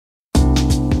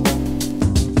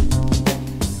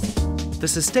The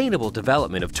sustainable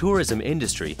development of tourism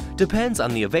industry depends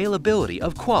on the availability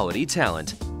of quality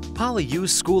talent.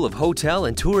 PolyU's School of Hotel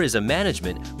and Tourism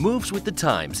Management moves with the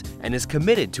times and is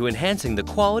committed to enhancing the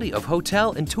quality of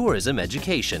hotel and tourism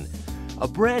education. A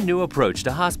brand new approach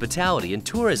to hospitality and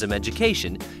tourism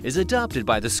education is adopted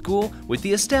by the school with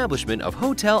the establishment of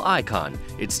Hotel Icon,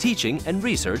 its teaching and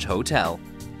research hotel.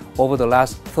 Over the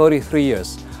last 33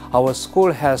 years, our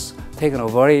school has taken a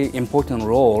very important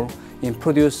role in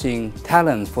producing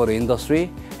talent for the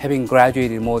industry, having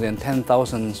graduated more than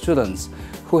 10,000 students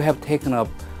who have taken up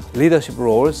leadership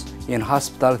roles in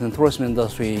hospitality and tourism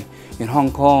industry in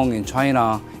Hong Kong, in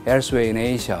China, elsewhere in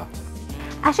Asia.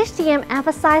 SHTM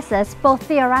emphasizes both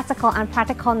theoretical and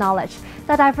practical knowledge.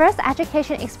 The diverse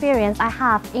education experience I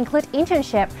have include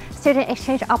internship, student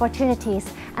exchange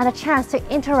opportunities, and a chance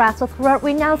to interact with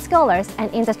world-renowned scholars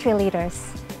and industry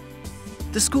leaders.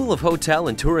 The School of Hotel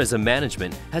and Tourism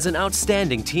Management has an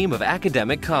outstanding team of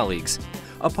academic colleagues.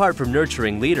 Apart from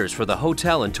nurturing leaders for the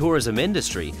hotel and tourism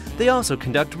industry, they also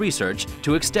conduct research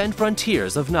to extend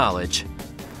frontiers of knowledge.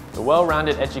 The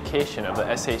well-rounded education of the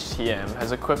SHTM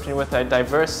has equipped me with a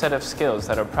diverse set of skills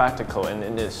that are practical in the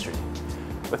industry.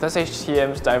 With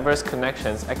SHTM's diverse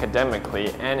connections academically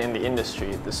and in the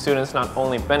industry, the students not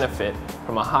only benefit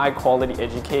from a high-quality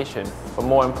education, but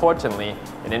more importantly,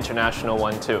 an international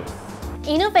one too.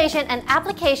 Innovation and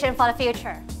application for the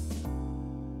future.